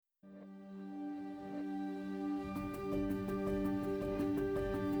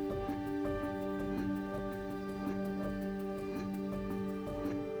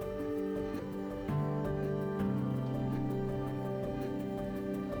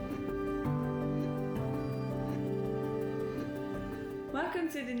Welcome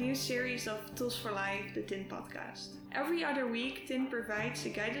to the new series of Tools for Life, the TIN podcast. Every other week, TIN provides a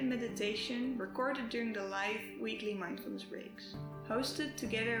guided meditation recorded during the live weekly mindfulness breaks, hosted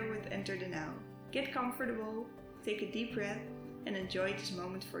together with Enter the Now. Get comfortable, take a deep breath, and enjoy this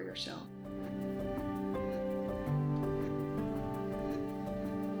moment for yourself.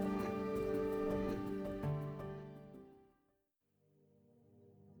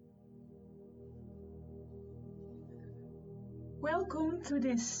 Welcome to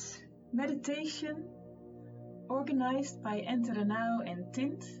this meditation organized by Enter the Now and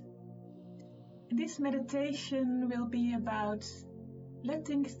Tint. This meditation will be about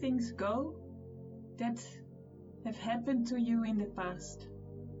letting things go that have happened to you in the past,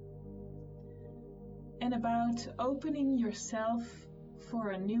 and about opening yourself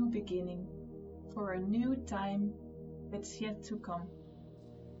for a new beginning, for a new time that's yet to come.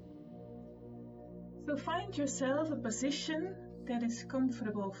 So find yourself a position that is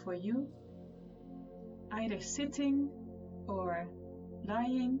comfortable for you, either sitting or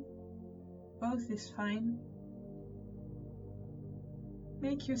lying, both is fine.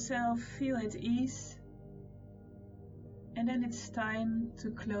 Make yourself feel at ease, and then it's time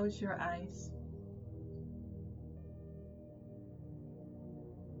to close your eyes.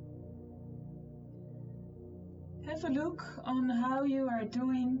 Have a look on how you are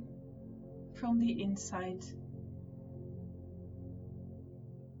doing from the inside.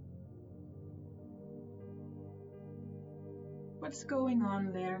 What's going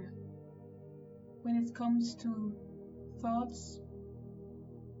on there when it comes to thoughts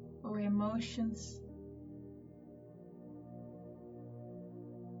or emotions?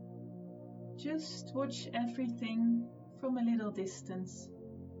 Just watch everything from a little distance.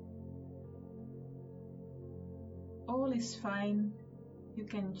 All is fine, you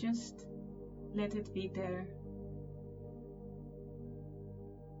can just let it be there.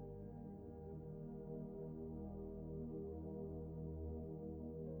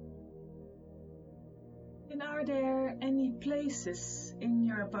 And are there any places in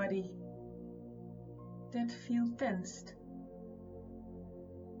your body that feel tensed?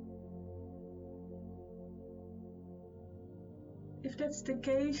 If that's the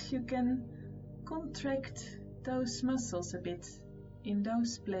case, you can contract those muscles a bit in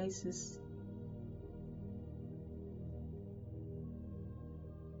those places.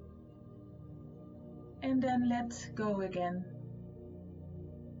 And then let go again.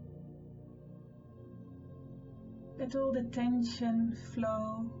 Let all the tension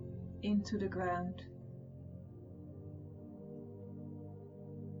flow into the ground.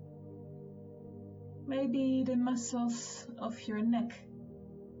 Maybe the muscles of your neck.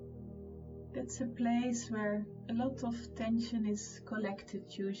 That's a place where a lot of tension is collected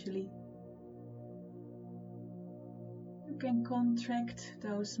usually. You can contract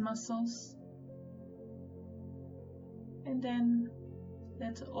those muscles and then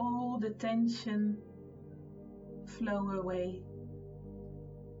let all the tension flow away.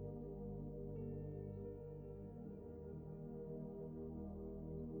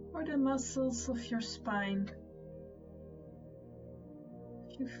 Or the muscles of your spine.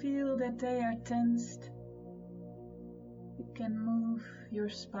 If you feel that they are tensed, you can move your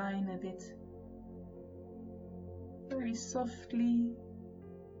spine a bit. Very softly,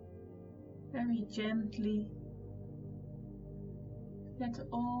 very gently. Let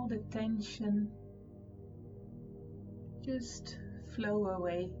all the tension just flow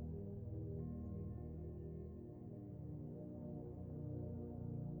away.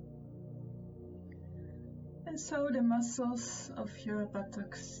 And so the muscles of your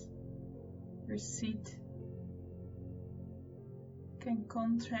buttocks, your seat, can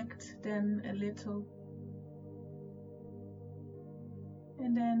contract them a little.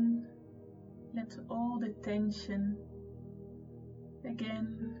 And then let all the tension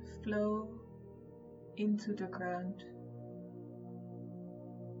again flow into the ground.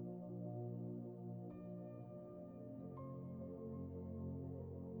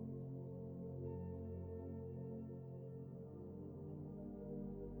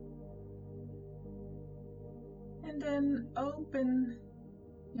 And then open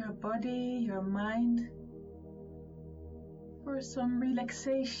your body, your mind for some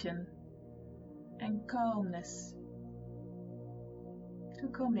relaxation and calmness to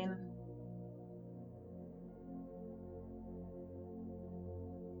come in.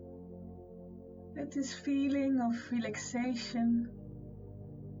 Let this feeling of relaxation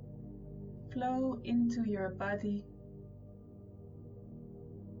flow into your body,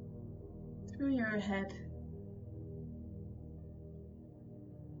 through your head.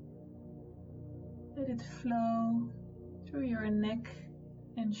 Let it flow through your neck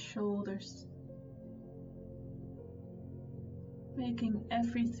and shoulders, making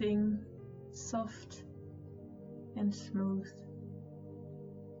everything soft and smooth.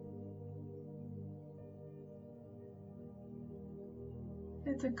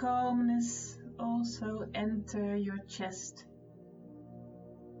 Let the calmness also enter your chest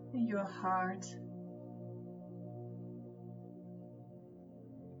and your heart.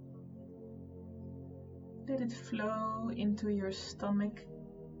 Let it flow into your stomach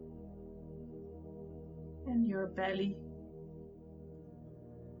and your belly.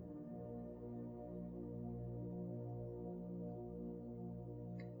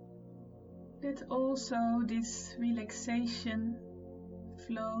 Let also this relaxation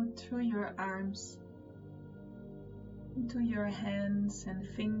flow through your arms, into your hands and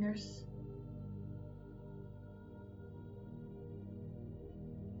fingers.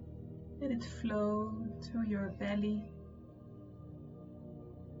 Let it flow through your belly,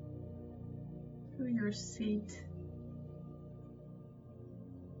 through your seat,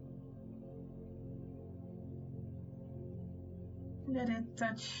 let it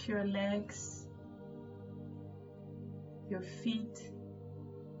touch your legs, your feet,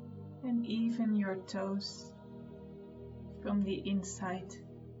 and even your toes from the inside.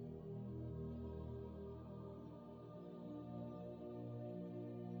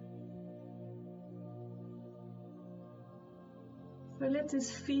 So let this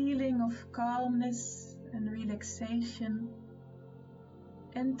feeling of calmness and relaxation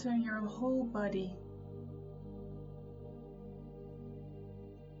enter your whole body,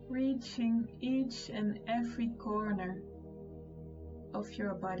 reaching each and every corner of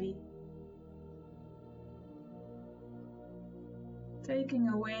your body, taking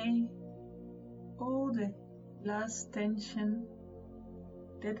away all the last tension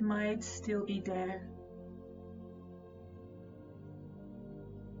that might still be there.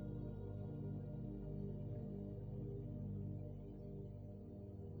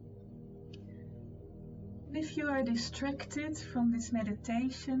 If you are distracted from this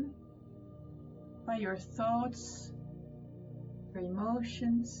meditation by your thoughts or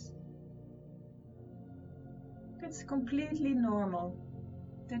emotions, that's completely normal.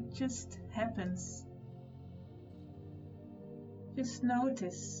 That just happens. Just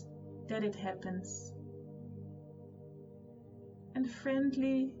notice that it happens. And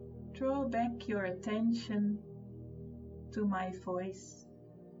friendly draw back your attention to my voice.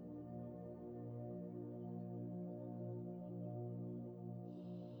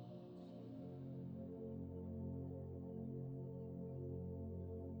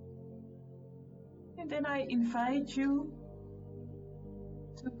 And then I invite you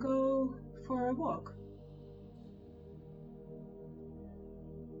to go for a walk.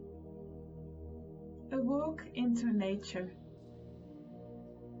 A walk into nature.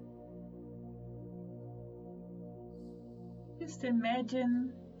 Just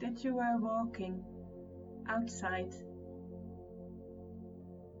imagine that you are walking outside.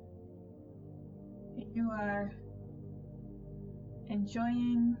 You are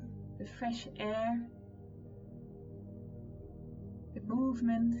enjoying the fresh air, the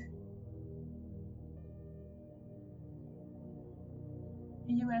movement.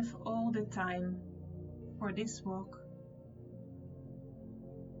 You have all the time for this walk.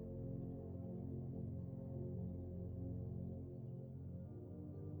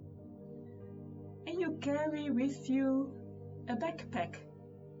 And you carry with you a backpack.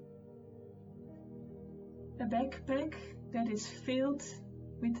 A backpack that is filled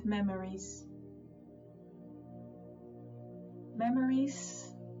with memories.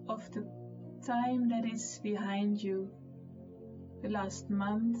 Memories of the time that is behind you, the last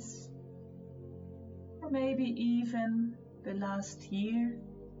months, or maybe even the last year.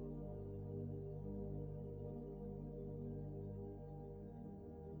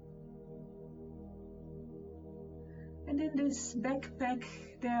 And in this backpack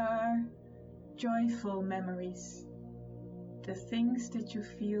there are joyful memories, the things that you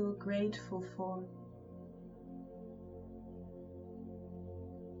feel grateful for.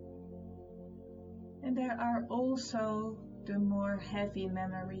 And there are also the more heavy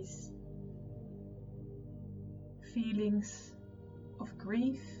memories, feelings of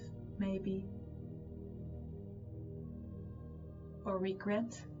grief maybe, or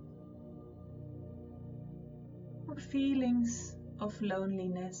regret, or feelings of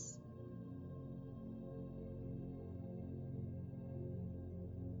loneliness.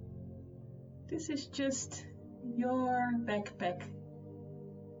 This is just your backpack,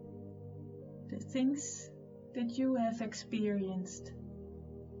 the things that you have experienced.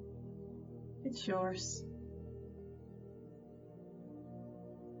 It's yours.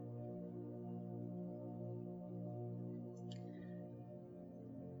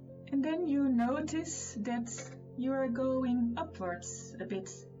 And then you notice that you are going upwards a bit,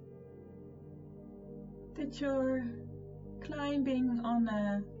 that you're climbing on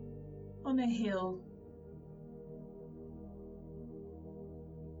a hill.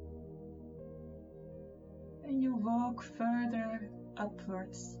 And you walk further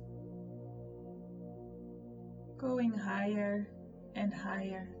upwards, going higher and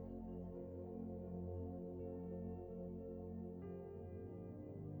higher.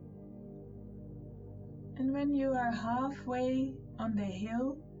 And when you are halfway on the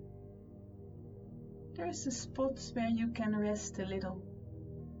hill, there's a spot where you can rest a little.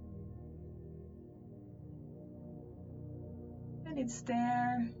 And it's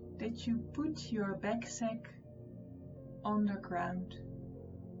there that you put your backpack on the ground.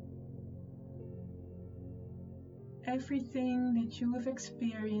 Everything that you have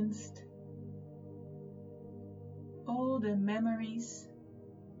experienced, all the memories,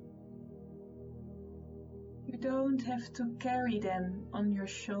 you don't have to carry them on your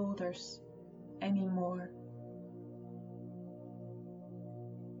shoulders anymore.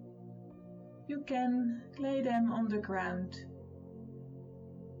 You can lay them on the ground.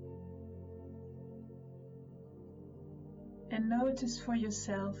 And notice for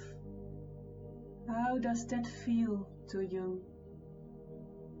yourself, how does that feel to you?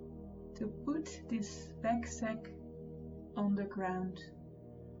 To put this backpack on the ground.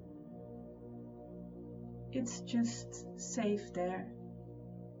 It's just safe there.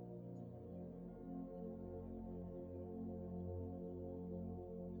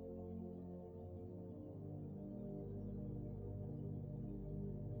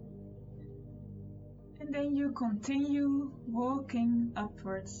 And then you continue walking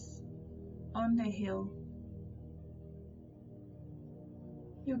upwards on the hill.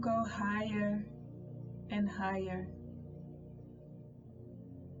 You go higher and higher.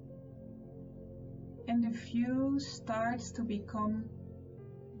 And the view starts to become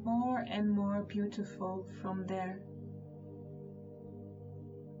more and more beautiful from there.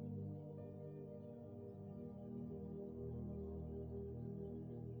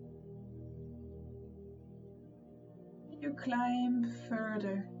 You climb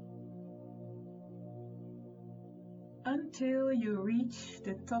further until you reach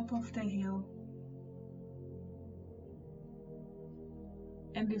the top of the hill.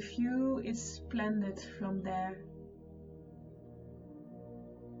 And the view is splendid from there.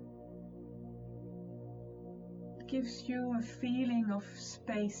 It gives you a feeling of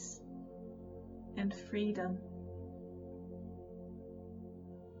space and freedom.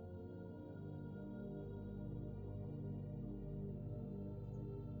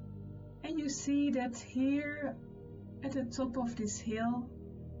 And you see that here at the top of this hill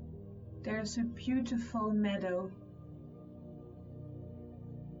there's a beautiful meadow.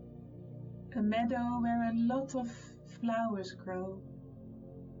 A meadow where a lot of flowers grow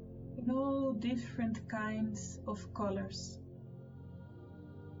in all different kinds of colors.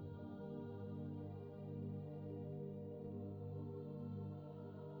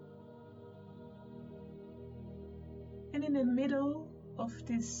 And in the middle of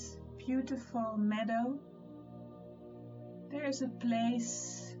this beautiful meadow, there is a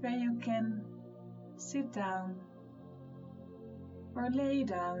place where you can sit down or lay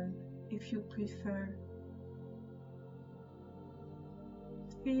down if you prefer.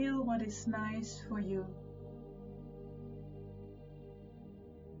 Feel what is nice for you.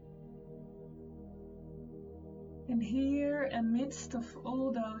 And here, amidst of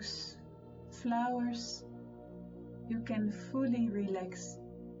all those flowers, you can fully relax.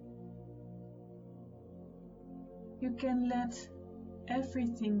 You can let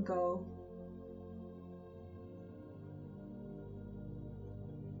everything go.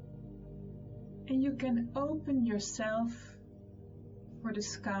 And you can open yourself for the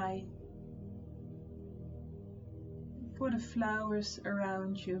sky, for the flowers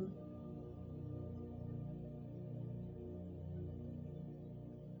around you.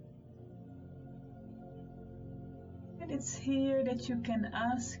 And it's here that you can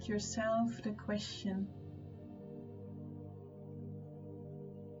ask yourself the question,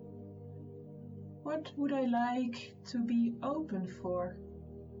 what would I like to be open for?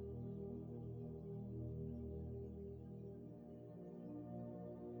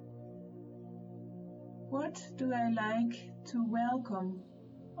 What do I like to welcome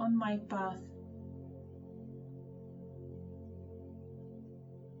on my path?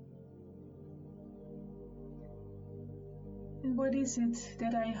 And what is it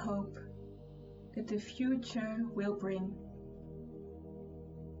that I hope that the future will bring?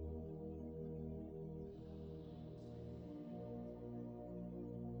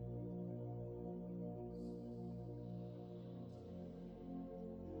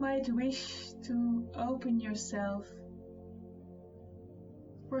 might wish to open yourself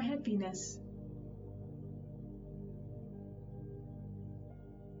for happiness,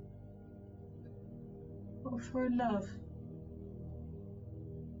 or for love,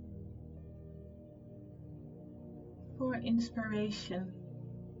 for inspiration.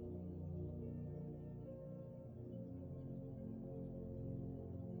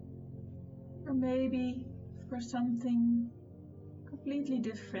 Or maybe for something completely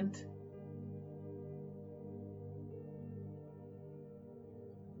different.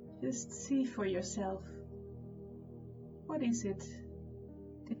 Just see for yourself, what is it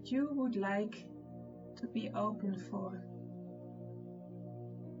that you would like to be open for?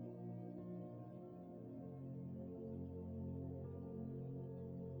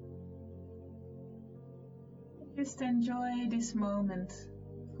 Just enjoy this moment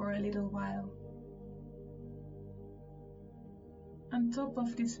for a little while. On top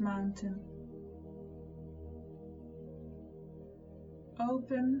of this mountain,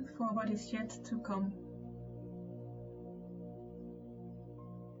 open for what is yet to come,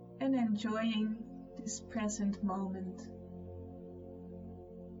 and enjoying this present moment.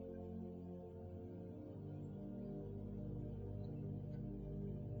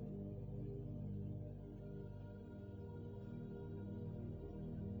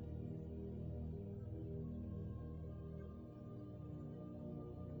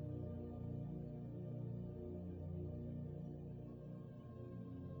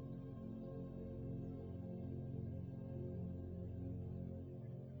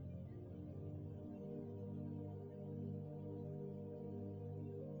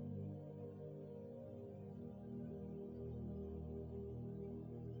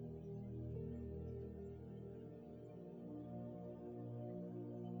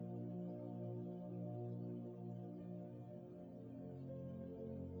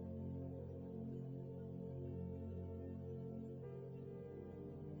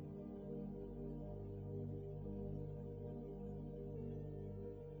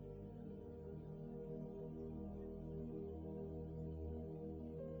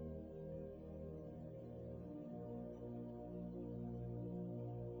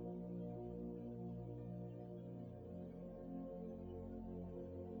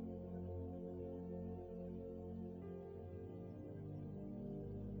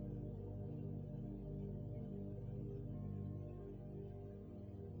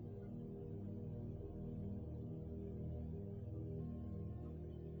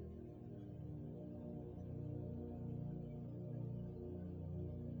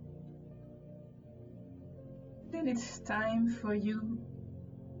 Then it's time for you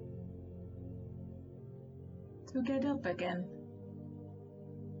to get up again.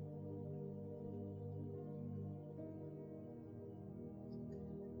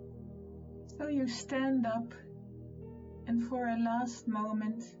 So you stand up, and for a last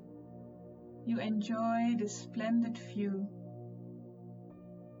moment you enjoy the splendid view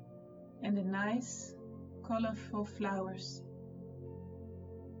and the nice, colorful flowers.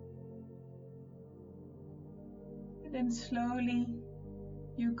 And then slowly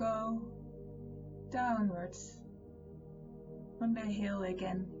you go downwards on the hill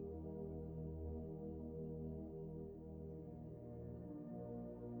again.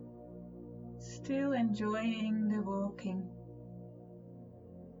 Still enjoying the walking,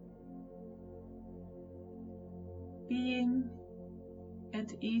 being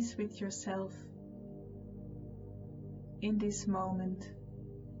at ease with yourself in this moment.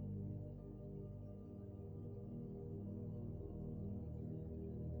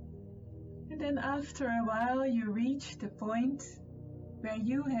 And then after a while you reach the point where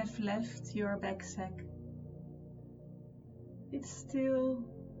you have left your backpack. It's still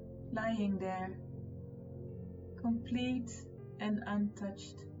lying there, complete and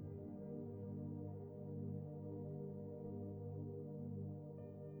untouched.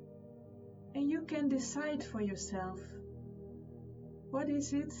 And you can decide for yourself, what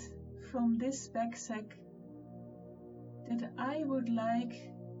is it from this backpack that I would like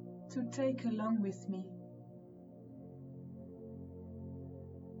to take along with me?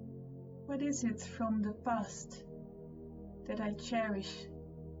 What is it from the past that I cherish,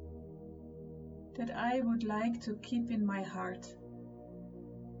 that I would like to keep in my heart?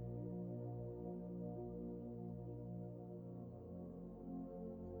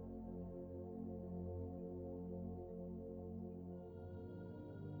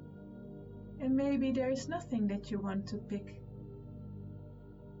 And maybe there is nothing that you want to pick.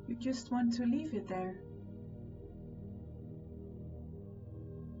 You just want to leave it there.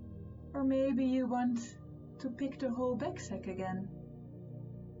 Or maybe you want to pick the whole backpack again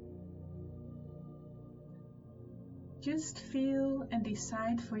Just feel and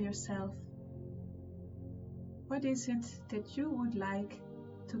decide for yourself. What is it that you would like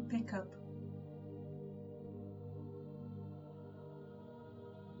to pick up?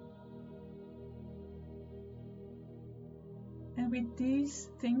 And with these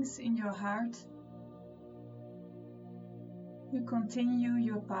things in your heart, you continue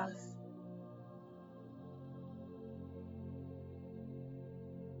your path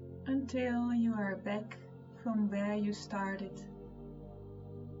until you are back from where you started.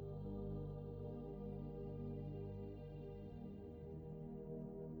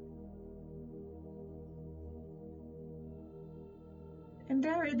 And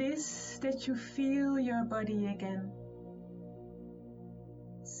there it is that you feel your body again.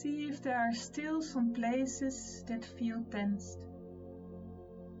 See if there are still some places that feel tensed.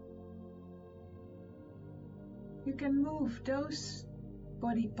 You can move those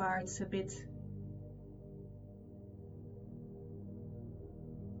body parts a bit.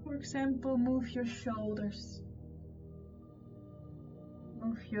 For example, move your shoulders,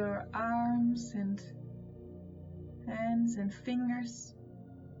 move your arms and hands and fingers,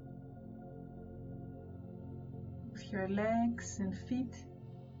 move your legs and feet.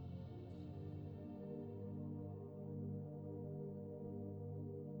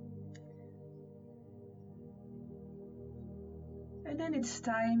 And then it's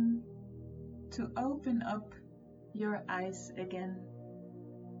time to open up your eyes again.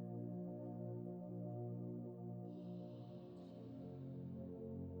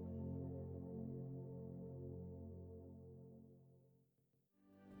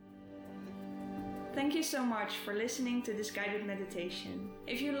 Thank you so much for listening to this guided meditation.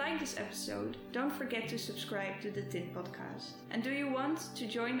 If you like this episode, don't forget to subscribe to the Tint Podcast. And do you want to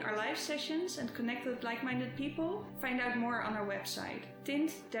join our live sessions and connect with like-minded people? Find out more on our website,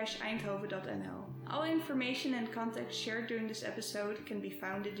 tint-eindhoven.nl. All information and contact shared during this episode can be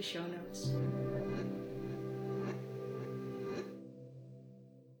found in the show notes.